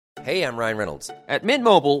Hey, I'm Ryan Reynolds. At Mint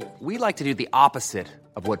Mobile, we like to do the opposite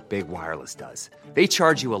of what Big Wireless does. They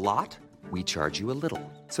charge you a lot, we charge you a little.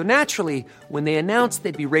 So naturally, when they announced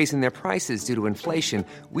they'd be raising their prices due to inflation,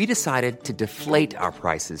 we decided to deflate our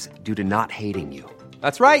prices due to not hating you.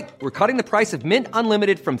 That's right. We're cutting the price of Mint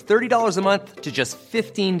Unlimited from $30 a month to just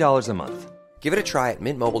 $15 a month. Give it a try at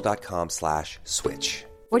mintmobile.com/switch.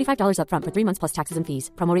 $45 up front for 3 months plus taxes and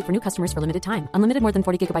fees. Promo rate for new customers for limited time. Unlimited more than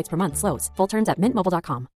 40 gigabytes per month. Slows full terms at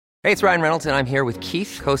mintmobile.com. Hey, it's Ryan Reynolds, and I'm here with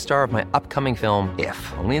Keith, co-star of my upcoming film, If,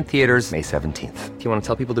 only in theaters May 17th. Do you want to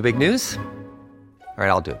tell people the big news? All right,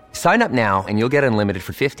 I'll do it. Sign up now and you'll get unlimited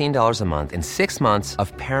for $15 a month and 6 months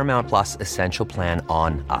of Paramount Plus Essential Plan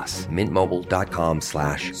on us.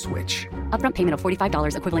 mintmobile.com/switch. Upfront payment of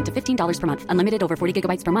 $45 equivalent to $15 per month. Unlimited over 40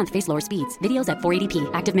 gigabytes per month. Face lower speeds. Videos at 480p.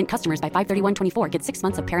 Active Mint customers by 531.24 get 6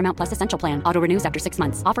 months of Paramount Plus Essential Plan. Auto renews after 6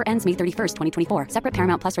 months. Offer ends May 31st, 2024. Separate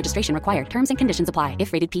Paramount Plus registration required. Terms and conditions apply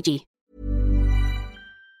if rated PG.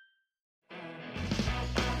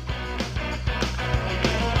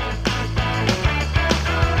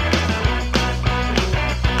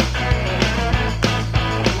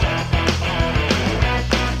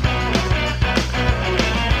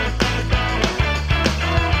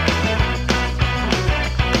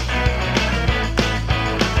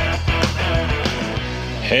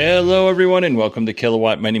 Hello, everyone, and welcome to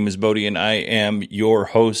Kilowatt. My name is Bodie, and I am your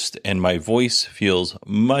host, and my voice feels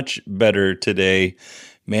much better today.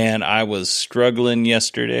 Man, I was struggling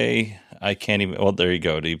yesterday. I can't even, well, there you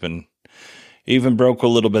go. It even broke a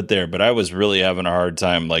little bit there, but I was really having a hard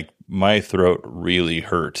time. Like, my throat really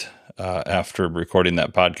hurt after recording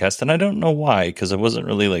that podcast, and I don't know why, because I wasn't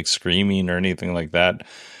really, like, screaming or anything like that.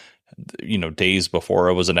 You know, days before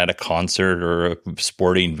I wasn't at a concert or a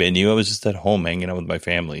sporting venue. I was just at home hanging out with my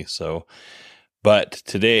family. So, but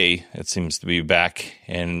today it seems to be back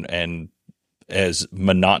and as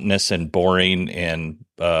monotonous and boring and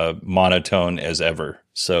monotone as ever.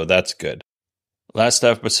 So that's good. Last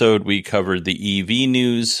episode, we covered the EV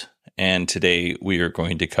news, and today we are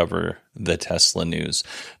going to cover the Tesla news.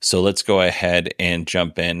 So let's go ahead and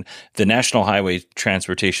jump in. The National Highway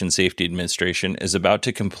Transportation Safety Administration is about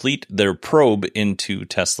to complete their probe into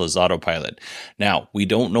Tesla's autopilot. Now, we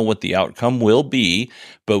don't know what the outcome will be,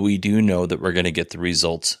 but we do know that we're going to get the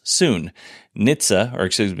results soon.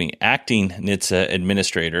 Acting NHTSA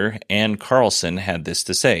Administrator Ann Carlson had this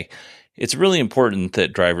to say. It's really important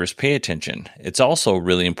that drivers pay attention. It's also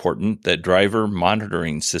really important that driver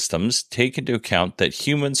monitoring systems take into account that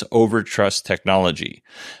humans overtrust technology.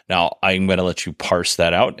 Now, I'm going to let you parse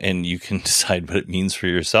that out, and you can decide what it means for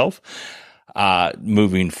yourself.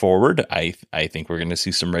 Moving forward, I think we're going to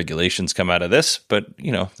see some regulations come out of this, but,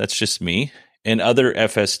 you know, that's just me. In other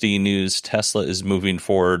FSD news, Tesla is moving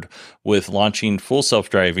forward with launching full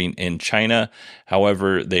self-driving in China.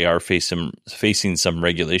 However, they are facing some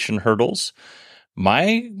regulation hurdles.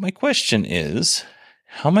 My question is,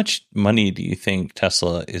 how much money do you think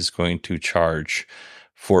Tesla is going to charge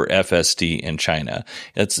for FSD in China?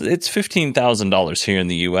 It's $15,000 here in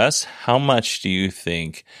the US. How much do you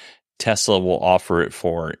think Tesla will offer it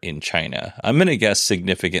for in China? I'm going to guess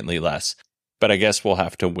significantly less. But I guess we'll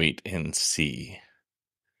have to wait and see.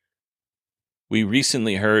 We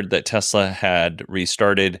recently heard that Tesla had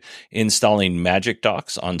restarted installing Magic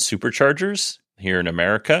Docks on superchargers here in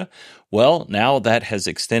America. Well, now that has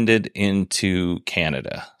extended into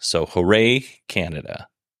Canada. So hooray, Canada.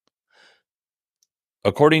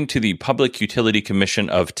 According to the Public Utility Commission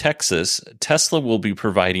of Texas, Tesla will be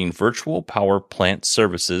providing virtual power plant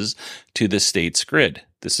services to the state's grid.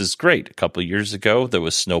 This is great. A couple of years ago, there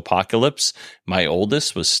was snowpocalypse. My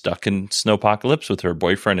oldest was stuck in snowpocalypse with her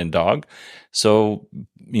boyfriend and dog. So,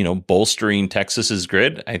 you know, bolstering Texas's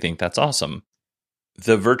grid, I think that's awesome.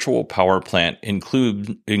 The virtual power plant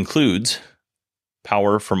includes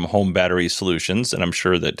power from home battery solutions, and I'm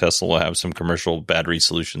sure that Tesla will have some commercial battery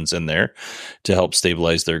solutions in there to help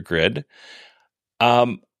stabilize their grid.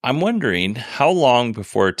 I'm wondering how long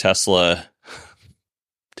before Tesla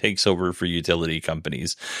takes over for utility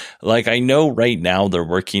companies. Like, I know right now they're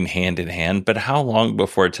working hand in hand, but how long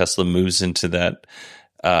before Tesla moves into that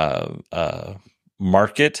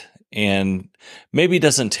market and maybe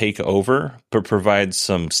doesn't take over, but provides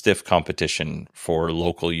some stiff competition for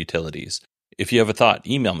local utilities? If you have a thought,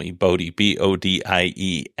 email me, Bodie,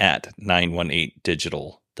 BODIE, at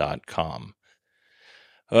 918digital.com.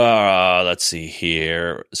 Let's see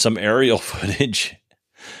here. Some aerial footage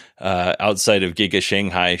outside of Giga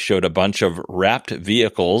Shanghai showed a bunch of wrapped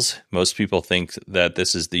vehicles. Most people think that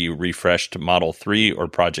this is the refreshed Model 3 or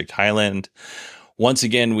Project Highland. Once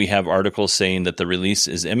again, we have articles saying that the release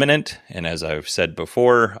is imminent. And as I've said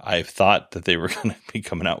before, I've thought that they were going to be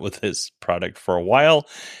coming out with this product for a while.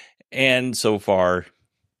 And so far,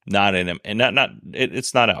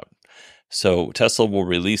 it's not out. So Tesla will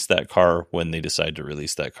release that car when they decide to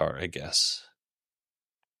release that car, I guess.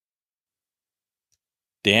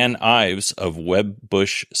 Dan Ives of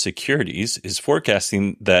Wedbush Securities is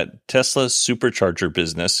forecasting that Tesla's supercharger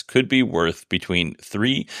business could be worth between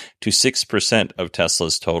 3 to 6% of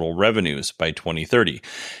Tesla's total revenues by 2030.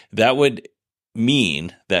 That would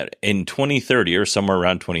mean that in 2030 or somewhere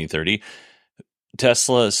around 2030,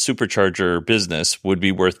 Tesla's supercharger business would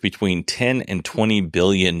be worth between $10 and $20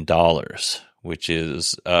 billion, which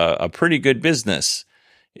is a pretty good business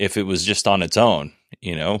if it was just on its own.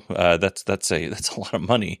 That's a lot of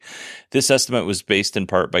money. This estimate was based in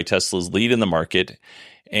part by Tesla's lead in the market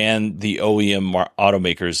and the OEM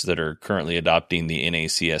automakers that are currently adopting the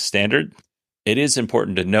NACS standard. It is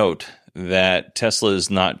important to note that Tesla is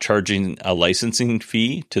not charging a licensing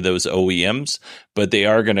fee to those OEMs, but they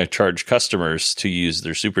are going to charge customers to use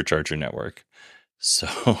their supercharger network.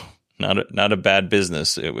 So not a bad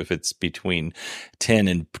business if it's between $10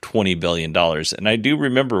 and $20 billion. And I do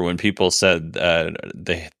remember when people said,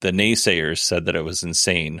 the naysayers said that it was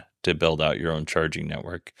insane to build out your own charging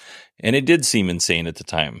network. And it did seem insane at the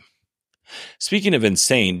time. Speaking of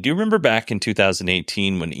insane, do you remember back in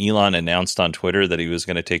 2018 when Elon announced on Twitter that he was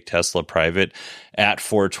going to take Tesla private at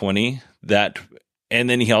 420? And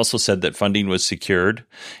then he also said that funding was secured,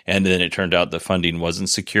 and then it turned out the funding wasn't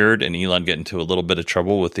secured, and Elon got into a little bit of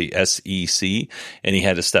trouble with the SEC, and he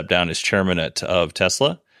had to step down as chairman of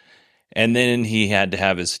Tesla. And then he had to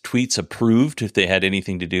have his tweets approved if they had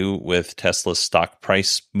anything to do with Tesla's stock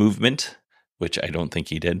price movement, which I don't think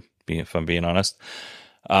he did, if I'm being honest.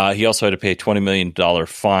 He also had to pay a $20 million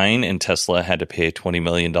fine, and Tesla had to pay a $20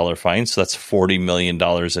 million fine, so that's $40 million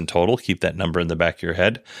in total. Keep that number in the back of your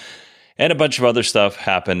head. And a bunch of other stuff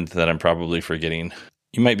happened that I'm probably forgetting.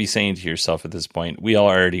 You might be saying to yourself at this point, we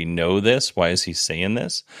already know this. Why is he saying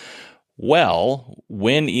this? Well,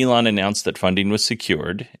 when Elon announced that funding was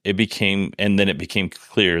secured, it became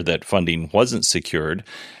clear that funding wasn't secured,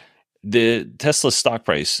 the Tesla stock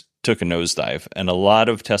price took a nosedive, and a lot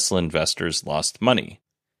of Tesla investors lost money.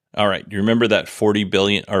 All right, you remember that $40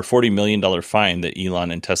 million fine that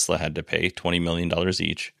Elon and Tesla had to pay, $20 million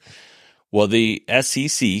each? Well, the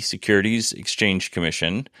SEC, Securities Exchange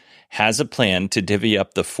Commission, has a plan to divvy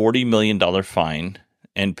up the $40 million fine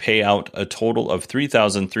and pay out a total of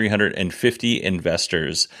 3,350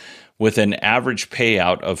 investors with an average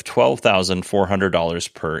payout of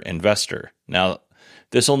 $12,400 per investor. Now,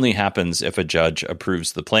 this only happens if a judge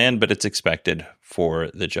approves the plan, but it's expected for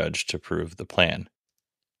the judge to approve the plan.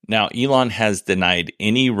 Now, Elon has denied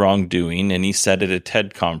any wrongdoing, and he said at a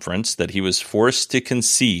TED conference that he was forced to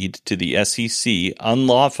concede to the SEC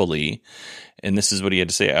unlawfully, and this is what he had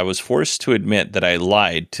to say, I was forced to admit that I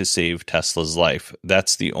lied to save Tesla's life.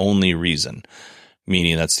 That's the only reason,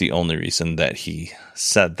 meaning that's the only reason that he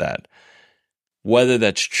said that. Whether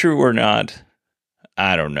that's true or not,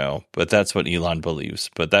 I don't know, but that's what Elon believes.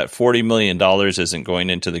 But that $40 million isn't going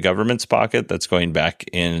into the government's pocket, that's going back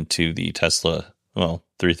into the Tesla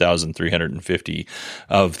 3,350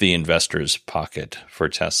 of the investors' pocket for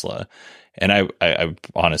Tesla. And I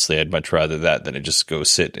honestly, I'd much rather that than it just go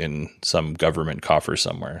sit in some government coffer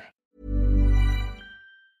somewhere.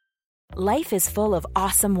 Life is full of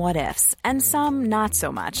awesome what-ifs, and some not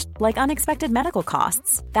so much, like unexpected medical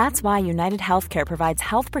costs. That's why United Healthcare provides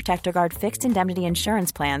Health Protector Guard fixed indemnity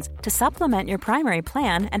insurance plans to supplement your primary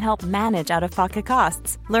plan and help manage out-of-pocket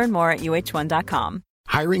costs. Learn more at uh1.com.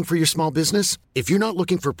 Hiring for your small business? If you're not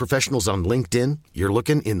looking for professionals on LinkedIn, you're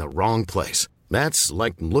looking in the wrong place. That's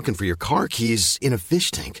like looking for your car keys in a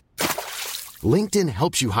fish tank. LinkedIn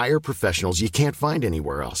helps you hire professionals you can't find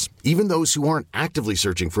anywhere else, even those who aren't actively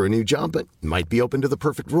searching for a new job but might be open to the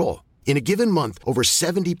perfect role. In a given month, over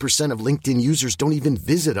 70% of LinkedIn users don't even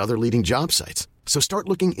visit other leading job sites. So start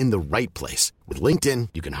looking in the right place. With LinkedIn,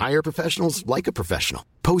 you can hire professionals like a professional.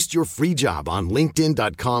 Post your free job on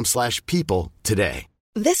linkedin.com/people today.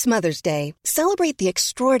 This Mother's Day, celebrate the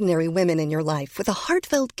extraordinary women in your life with a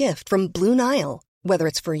heartfelt gift from Blue Nile. Whether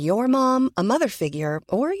it's for your mom, a mother figure,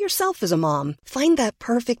 or yourself as a mom, find that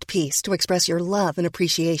perfect piece to express your love and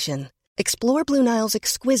appreciation. Explore Blue Nile's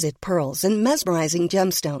exquisite pearls and mesmerizing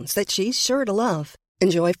gemstones that she's sure to love.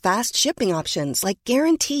 Enjoy fast shipping options like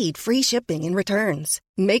guaranteed free shipping and returns.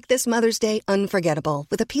 Make this Mother's Day unforgettable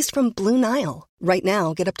with a piece from Blue Nile. Right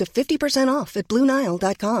now, get up to 50% off at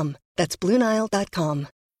BlueNile.com. That's BlueNile.com.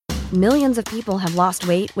 Millions of people have lost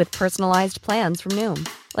weight with personalized plans from Noom.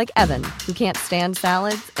 Like Evan, who can't stand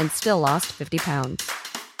salads and still lost 50 pounds.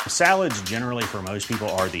 Salads generally for most people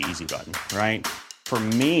are the easy button, right? For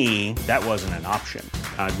me, that wasn't an option.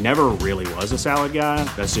 I never really was a salad guy.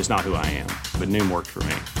 That's just not who I am. But Noom worked for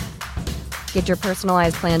me. Get your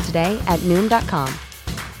personalized plan today at Noom.com.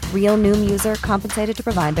 Real Noom user compensated to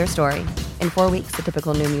provide their story. In 4 weeks, the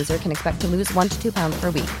typical Noom user can expect to lose 1 to 2 pounds per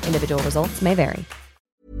week. Individual results may vary.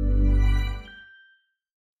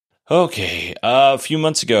 Okay, a few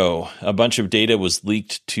months ago, a bunch of data was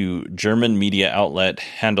leaked to German media outlet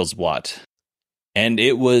Handelsblatt, and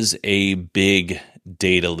it was a big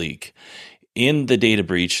data leak. In the data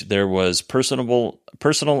breach, there was personal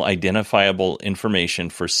identifiable information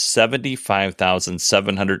for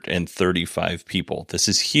 75,735 people. This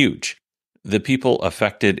is huge. The people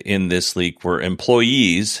affected in this leak were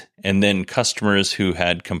employees and then customers who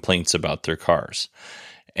had complaints about their cars.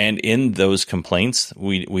 And in those complaints,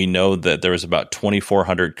 we know that there was about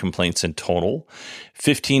 2,400 complaints in total.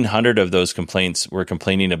 1,500 of those complaints were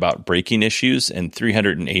complaining about braking issues, and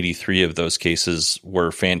 383 of those cases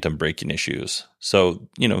were phantom braking issues. So,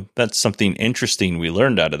 that's something interesting we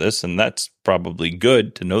learned out of this, and that's probably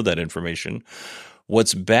good to know that information.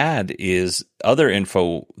 What's bad is other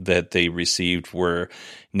info that they received were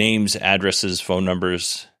names, addresses, phone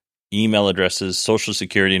numbers, email addresses, social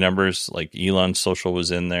security numbers, like Elon's social was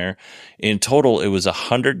in there. In total, it was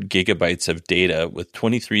 100 gigabytes of data with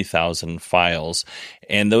 23,000 files,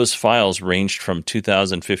 and those files ranged from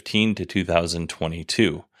 2015 to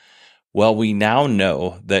 2022. Well, we now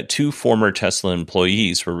know that 2 former Tesla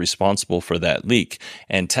employees were responsible for that leak,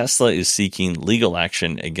 and Tesla is seeking legal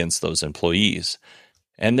action against those employees.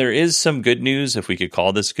 And there is some good news, if we could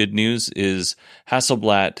call this good news, is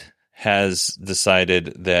Hasselblad has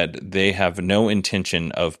decided that they have no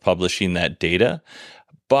intention of publishing that data,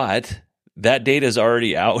 but that data is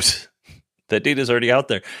already out. That data is already out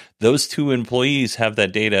there. Those 2 employees have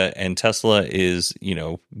that data, and Tesla is,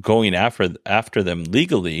 going after them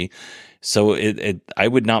legally. So I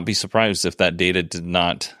would not be surprised if that data did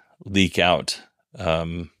not leak out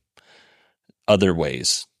other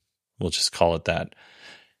ways. We'll just call it that.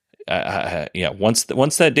 Once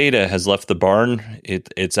that data has left the barn,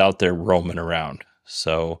 it's out there roaming around.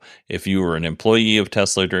 So if you were an employee of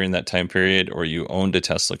Tesla during that time period, or you owned a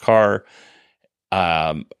Tesla car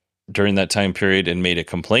during that time period and made a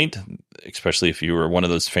complaint, especially if you were one of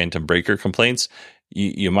those phantom breaker complaints,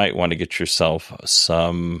 you might want to get yourself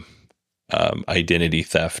some identity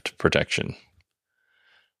theft protection.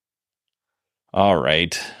 All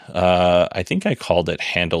right. I think I called it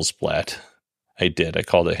Handelsblatt. I did. I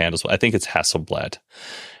called it Handelsblatt. I think it's Hasselblad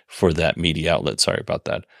for that media outlet. Sorry about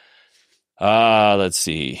that. Let's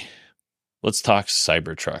see. Let's talk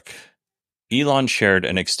Cybertruck. Elon shared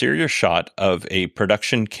an exterior shot of a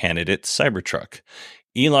production candidate Cybertruck.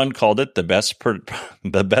 Elon called it the best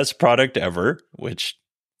product ever, which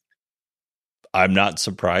I'm not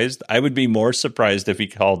surprised. I would be more surprised if he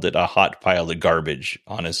called it a hot pile of garbage,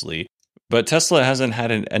 honestly. But Tesla hasn't had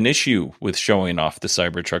an issue with showing off the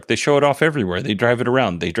Cybertruck. They show it off everywhere. They drive it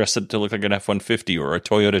around. They dress it to look like an F-150 or a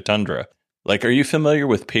Toyota Tundra. Like, are you familiar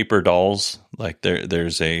with paper dolls? Like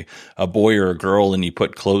there's a boy or a girl and you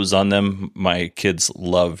put clothes on them. My kids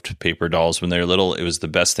loved paper dolls when they were little. It was the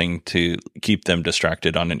best thing to keep them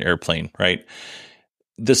distracted on an airplane, right?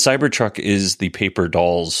 The Cybertruck is the paper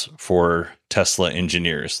dolls for Tesla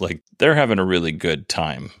engineers. Like, they're having a really good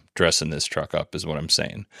time dressing this truck up is what I'm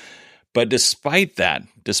saying. But despite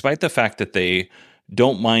the fact that they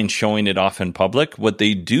don't mind showing it off in public, what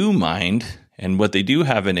they do mind and what they do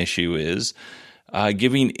have an issue is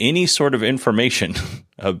giving any sort of information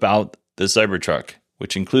about the Cybertruck,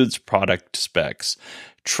 which includes product specs,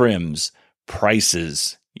 trims,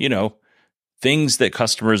 prices, things that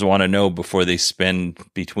customers want to know before they spend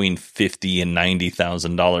between $50,000 and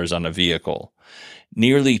 $90,000 on a vehicle.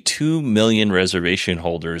 Nearly 2 million reservation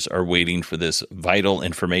holders are waiting for this vital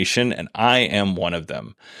information, and I am one of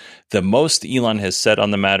them. The most Elon has said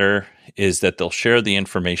on the matter is that they'll share the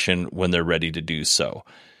information when they're ready to do so.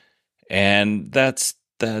 And that's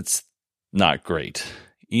not great.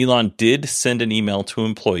 Elon did send an email to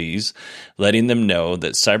employees letting them know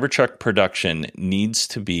that Cybertruck production needs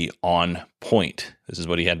to be on point. This is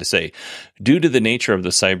what he had to say. Due to the nature of the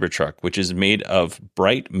Cybertruck, which is made of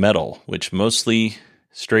bright metal, with mostly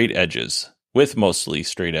straight edges,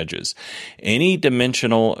 any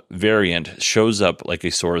dimensional variant shows up like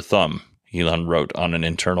a sore thumb. Elon wrote on an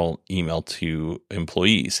internal email to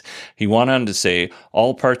employees. He went on to say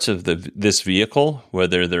all parts of this vehicle,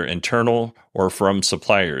 whether they're internal or from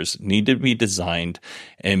suppliers, need to be designed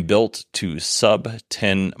and built to sub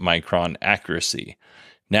 10 micron accuracy.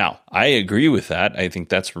 Now, I agree with that. I think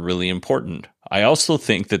that's really important. I also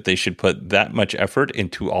think that they should put that much effort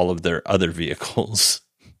into all of their other vehicles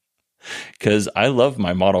because I love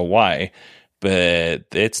my Model Y, but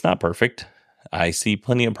it's not perfect. I see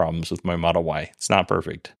plenty of problems with my Model Y. It's not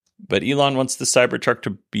perfect. But Elon wants the Cybertruck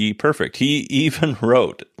to be perfect. He even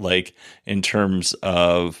wrote, like, in terms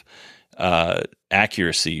of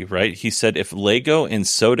accuracy, right? He said if Lego and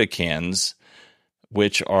soda cans,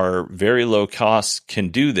 which are very low cost, can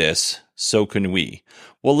do this, so can we.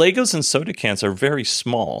 Well, Legos and soda cans are very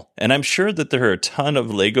small. And I'm sure that there are a ton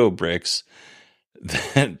of Lego bricks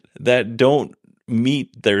that don't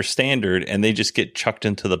meet their standard and they just get chucked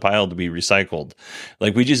into the pile to be recycled.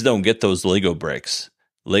 Like, we just don't get those Lego bricks.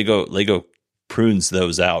 Lego prunes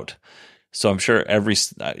those out. So I'm sure I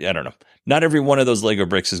don't know. Not every one of those Lego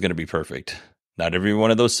bricks is going to be perfect. Not every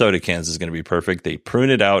one of those soda cans is going to be perfect. They prune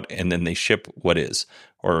it out and then they ship what is,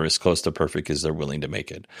 or as close to perfect as they're willing to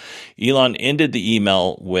make it. Elon ended the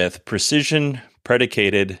email with precision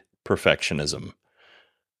predicated perfectionism.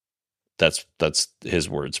 That's his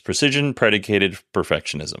words. Precision predicated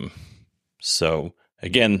perfectionism. So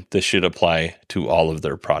again, this should apply to all of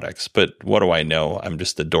their products. But what do I know? I'm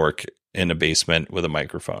just a dork in a basement with a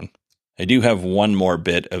microphone. I do have one more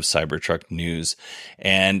bit of Cybertruck news,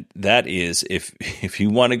 and that is if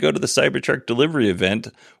you want to go to the Cybertruck delivery event,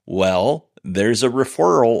 well, there's a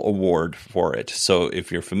referral award for it. So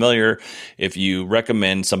if you're familiar, if you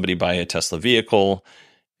recommend somebody buy a Tesla vehicle,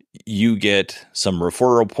 you get some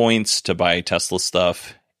referral points to buy Tesla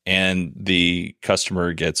stuff, and the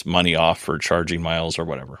customer gets money off for charging miles or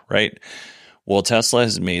whatever, right? Well, Tesla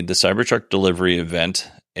has made the Cybertruck delivery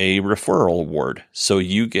event a referral award. So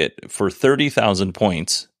you get, for 30,000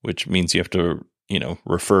 points, which means you have to,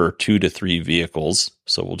 refer 2 to 3 vehicles.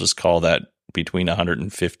 So we'll just call that between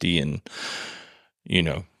 $150 and,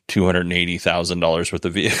 $280,000 worth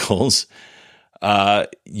of vehicles.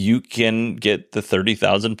 You can get the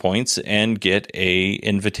 30,000 points and get a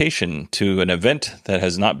invitation to an event that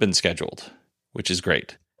has not been scheduled, which is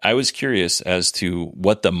great. I was curious as to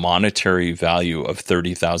what the monetary value of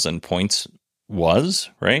 30,000 points was,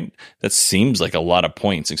 right? That seems like a lot of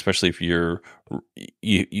points, especially if you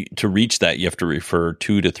to reach that, you have to refer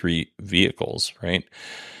 2 to 3 vehicles, right?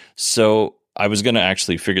 So I was going to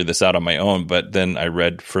actually figure this out on my own, but then I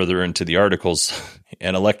read further into the articles,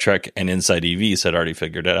 and Electrek and Inside EVs had already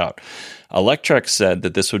figured it out. Electrek said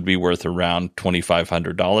that this would be worth around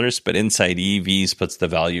 $2,500, but Inside EVs puts the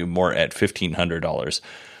value more at $1,500,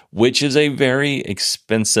 which is a very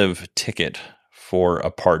expensive ticket for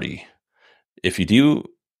a party. If you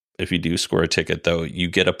do score a ticket, though, you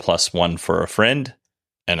get a +1 for a friend.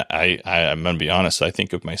 And I'm going to be honest, I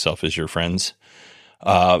think of myself as your friends.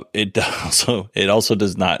 It also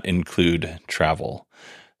does not include travel.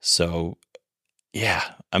 So, yeah,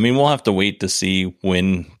 I mean, we'll have to wait to see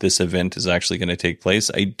when this event is actually going to take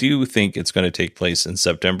place. I do think it's going to take place in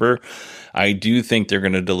September. I do think they're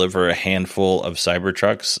going to deliver a handful of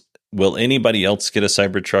Cybertrucks. Will anybody else get a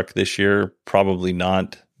Cybertruck this year? Probably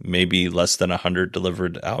not. Maybe less than 100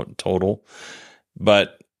 delivered out total.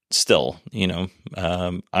 But still,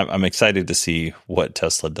 I'm excited to see what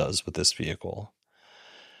Tesla does with this vehicle.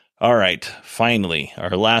 All right, finally,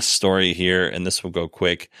 our last story here, and this will go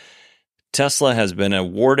quick. Tesla has been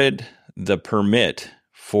awarded the permit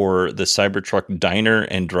for the Cybertruck Diner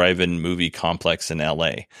and Drive-In movie complex in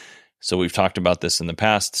LA. So we've talked about this in the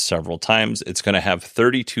past several times. It's going to have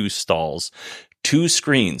 32 stalls, 2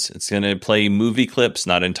 screens. It's going to play movie clips,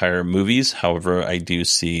 not entire movies. However, I do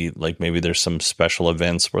see like maybe there's some special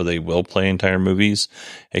events where they will play entire movies,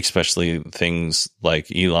 especially things like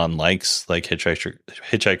Elon likes, like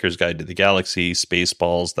Hitchhiker's Guide to the Galaxy,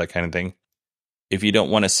 Spaceballs, that kind of thing. If you don't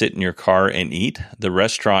want to sit in your car and eat, the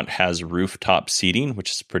restaurant has rooftop seating, which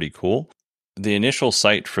is pretty cool. The initial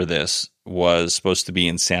site for this was supposed to be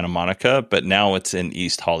in Santa Monica, but now it's in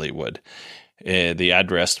East Hollywood. The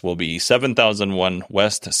address will be 7001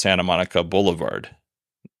 West Santa Monica Boulevard.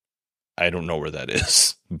 I don't know where that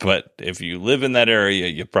is, but if you live in that area,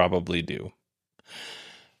 you probably do.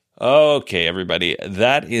 Okay, everybody,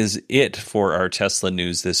 that is it for our Tesla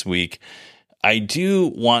news this week. I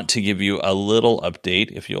do want to give you a little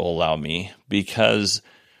update, if you'll allow me, because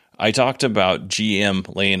I talked about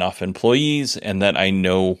GM laying off employees and that I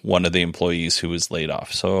know one of the employees who was laid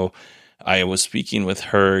off. So I was speaking with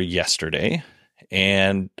her yesterday,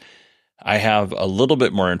 and I have a little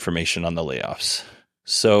bit more information on the layoffs.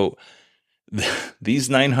 So these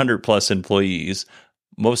 900 plus employees,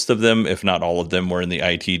 most of them, if not all of them, were in the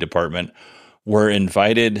IT department, were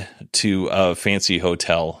invited to a fancy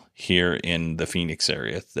hotel here in the Phoenix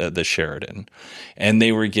area, the Sheraton. And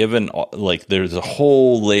they were given, like, there's a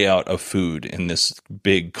whole layout of food in this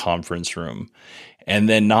big conference room. And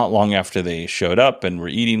then not long after they showed up and were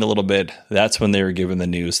eating a little bit, that's when they were given the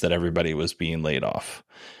news that everybody was being laid off.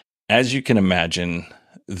 As you can imagine,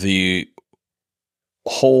 the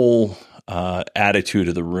whole attitude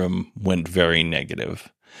of the room went very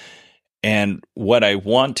negative. And what I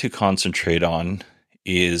want to concentrate on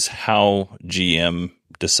is how GM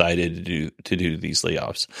decided to do these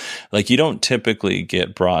layoffs. Like, you don't typically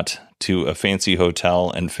get brought to a fancy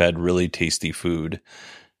hotel and fed really tasty food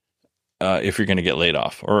if you're going to get laid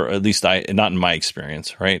off, or at least not in my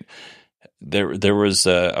experience, right? There was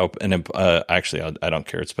actually, I don't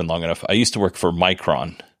care. It's been long enough. I used to work for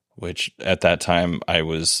Micron, which at that time I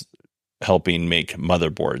was helping make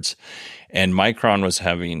motherboards, and Micron was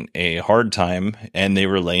having a hard time and they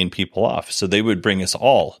were laying people off. So they would bring us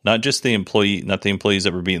all, not just the employees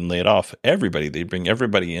that were being laid off, everybody. They'd bring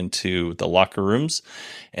everybody into the locker rooms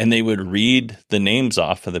and they would read the names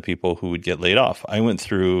off of the people who would get laid off. I went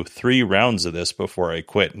through 3 rounds of this before I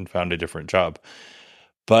quit and found a different job.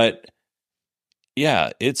 But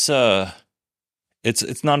yeah, it's not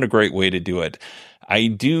a great way to do it. I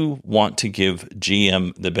do want to give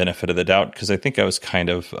GM the benefit of the doubt because I think I was kind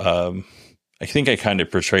of, I kind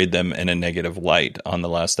of portrayed them in a negative light on the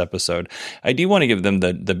last episode. I do want to give them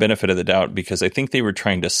the benefit of the doubt because I think they were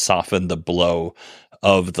trying to soften the blow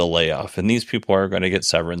of the layoff, and these people are going to get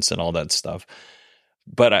severance and all that stuff.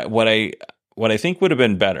 But what I think would have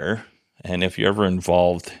been better, and if you're ever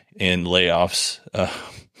involved in layoffs,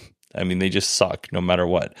 I mean, they just suck no matter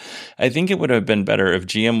what. I think it would have been better if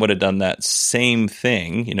GM would have done that same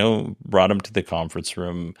thing, brought them to the conference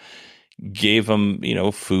room, gave them,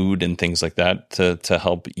 food and things like that to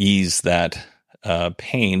help ease that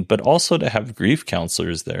pain, but also to have grief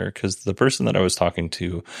counselors there. Because the person that I was talking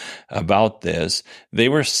to about this, they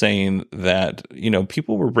were saying that,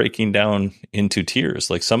 people were breaking down into tears.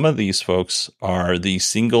 Like, some of these folks are the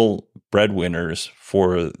single breadwinners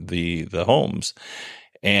for the homes.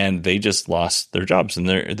 And they just lost their jobs, and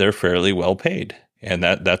they're fairly well paid, and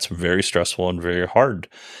that's very stressful and very hard.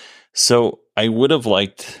 So I would have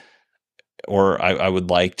liked, or I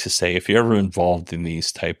would like to say, if you're ever involved in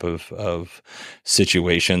these type of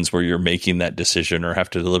situations where you're making that decision or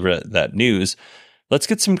have to deliver that news, let's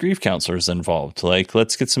get some grief counselors involved. Like,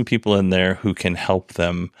 let's get some people in there who can help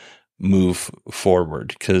them move forward,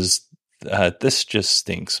 because this just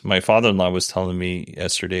stinks. My father-in-law was telling me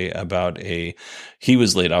yesterday about he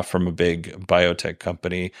was laid off from a big biotech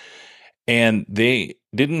company, and they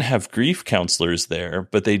didn't have grief counselors there,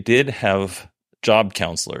 but they did have job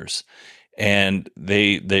counselors, and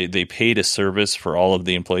they paid a service for all of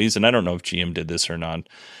the employees. And I don't know if GM did this or not,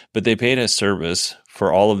 but they paid a service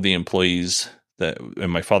for all of the employees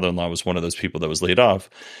and my father-in-law was one of those people that was laid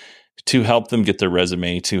off, to help them get their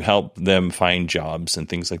resume, to help them find jobs and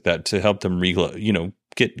things like that, to help them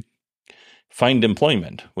find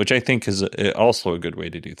employment, which I think is also a good way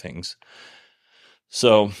to do things.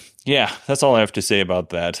 So yeah, that's all I have to say about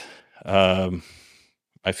that.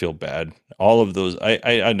 I feel bad. All of those,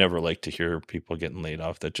 I never like to hear people getting laid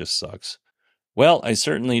off. That just sucks. Well, I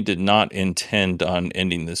certainly did not intend on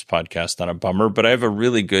ending this podcast on a bummer, but I have a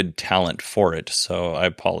really good talent for it, so I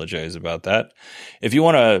apologize about that. If you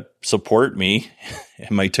want to support me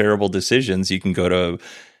and my terrible decisions, you can go to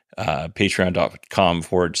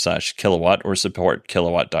patreon.com/kilowatt or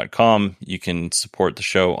supportkilowatt.com. You can support the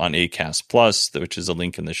show on Acast Plus, which is a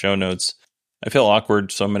link in the show notes. I feel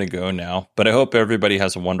awkward, so I'm going to go now. But I hope everybody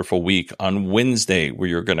has a wonderful week. On Wednesday,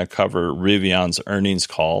 we are going to cover Rivion's earnings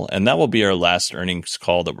call, and that will be our last earnings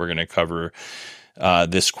call that we're going to cover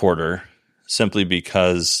this quarter, simply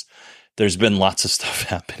because there's been lots of stuff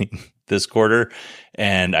happening this quarter,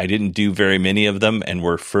 and I didn't do very many of them, and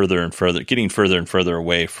we're getting further and further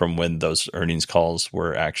away from when those earnings calls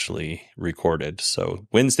were actually recorded. So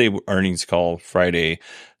Wednesday earnings call, Friday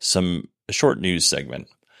a short news segment.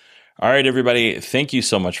 All right, everybody, thank you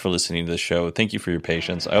so much for listening to the show. Thank you for your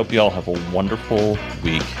patience. I hope you all have a wonderful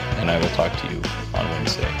week, and I will talk to you on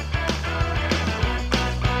Wednesday.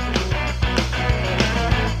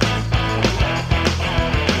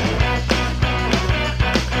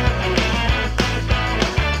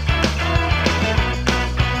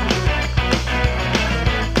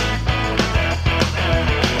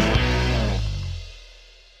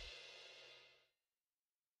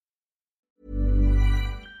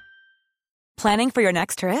 Planning for your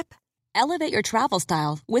next trip? Elevate your travel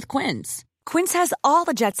style with Quince. Quince has all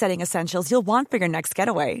the jet-setting essentials you'll want for your next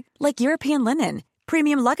getaway, like European linen,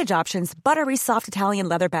 premium luggage options, buttery soft Italian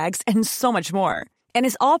leather bags, and so much more. And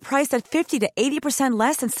is all priced at 50 to 80%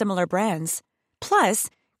 less than similar brands. Plus,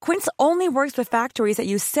 Quince only works with factories that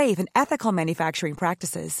use safe and ethical manufacturing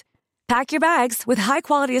practices. Pack your bags with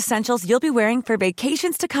high-quality essentials you'll be wearing for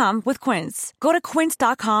vacations to come with Quince. Go to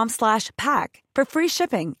quince.com/pack for free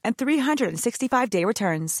shipping and 365-day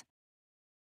returns.